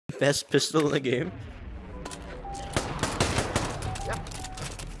best pistol in the game. Yeah.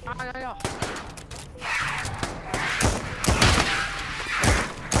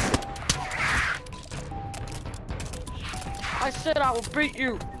 I said I will beat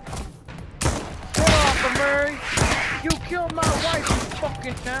you. Get off, Murray. You killed my wife, you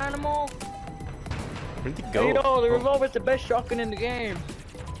fucking animal. Where'd he go? You know, the revolver's the best shotgun in the game.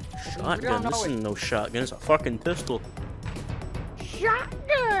 Shotgun? This isn't no shotgun, it's a fucking pistol.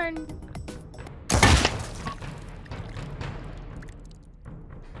 Shotgun!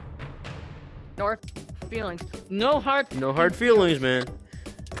 No hard feelings. No hard feelings, man.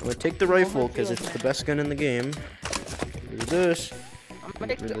 I'm gonna take the rifle because it's the best gun in the game. Do this. I'm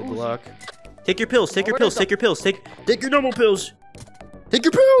gonna take the Glock. Take your pills, take your pills, take your pills, take your normal pills! Take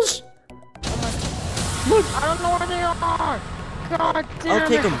your pills! Look! I don't know where they are! God damn I'll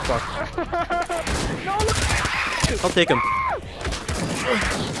take it. them, fuck. No, look. I'll take them.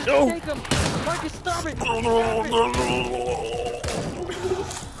 No! Take them! Marcus, stop it!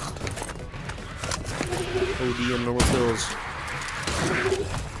 OD and normal pills.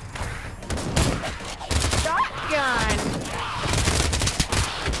 Shotgun!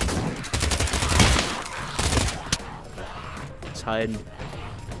 It's hiding.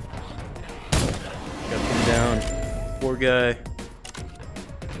 Got him down. Poor guy.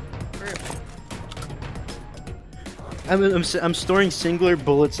 I'm storing singular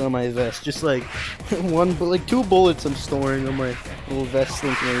bullets on my vest, just like like 2 bullets I'm storing on my little vest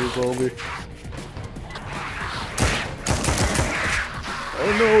thing for my revolver.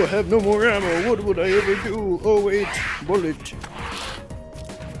 Oh no, I have no more ammo. What would I ever do? Oh wait, bullet.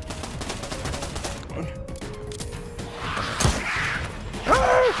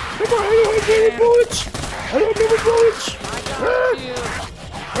 Ah! Come on, I don't have any bullets. I don't have any bullets.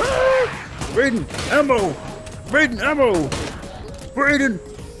 Ah! Braden, ammo. Braden, ammo! Braden!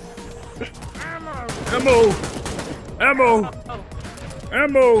 Ammo! Ammo!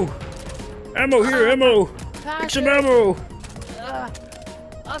 Ammo! Ammo here, ammo! Take some ammo!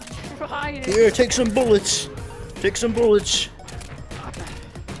 I'm trying. Here, take some bullets! Take some bullets!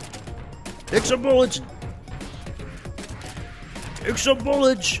 Take some bullets! Take some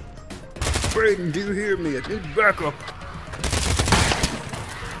bullets! Braden, do you hear me? I need backup!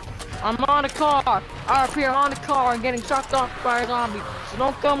 I'm on a car. I appear on the car and getting shot off by a zombie. So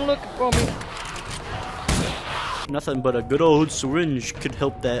don't come looking for me. Nothing but a good old syringe could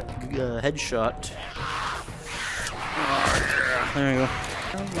help that headshot. There you go.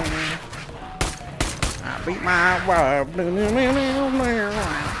 I beat my wife.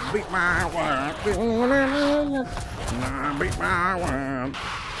 Beat my wife. I beat my wife.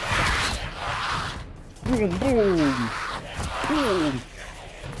 Boom, boom. Boom.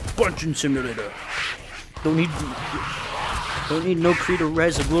 Punching simulator. Don't need no Creed or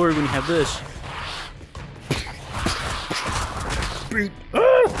Rise of Glory when you have this. Beat.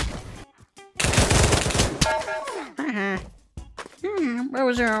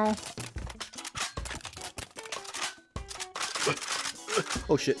 Bozo.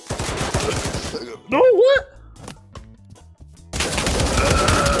 Oh shit. No, what?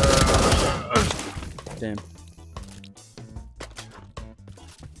 Damn.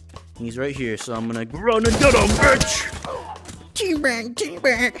 He's right here, so I'm gonna run and get him, bitch! Teabag,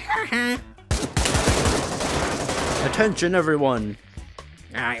 teabag, haha. Attention, everyone.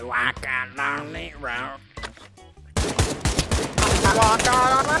 I walk a lonely road. I walk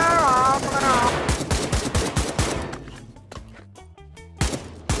on a road.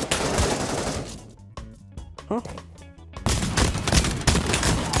 Huh?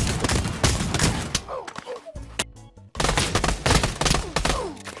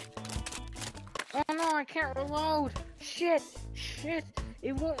 Oh no, I can't reload. Shit.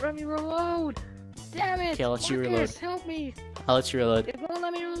 It won't let me reload. Damn it. Okay, I'll let you reload. Marcus, help me. I'll let you reload. It won't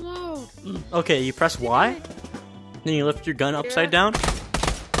let me reload. Okay, you press Y, then you lift your gun upside down. I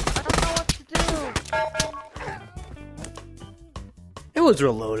don't know what to do. It was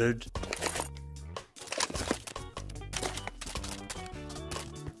reloaded.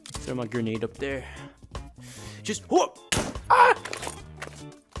 Throw my grenade up there. Just whoop! Ah!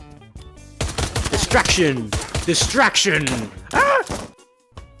 Distraction! Distraction! Ah!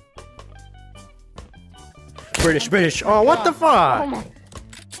 British. Oh, what the fuck? Oh my.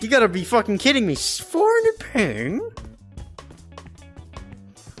 You gotta be fucking kidding me. 400 ping?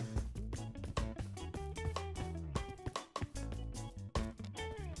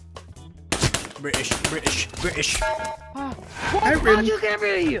 British. How'd you get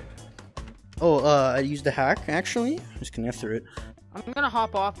me? Oh, I used a hack, actually. Just connect through it. I'm gonna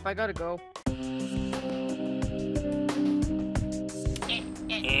hop off. I gotta go.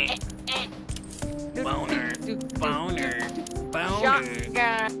 Boner. Boner. Boner.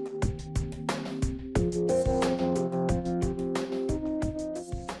 Shotgun.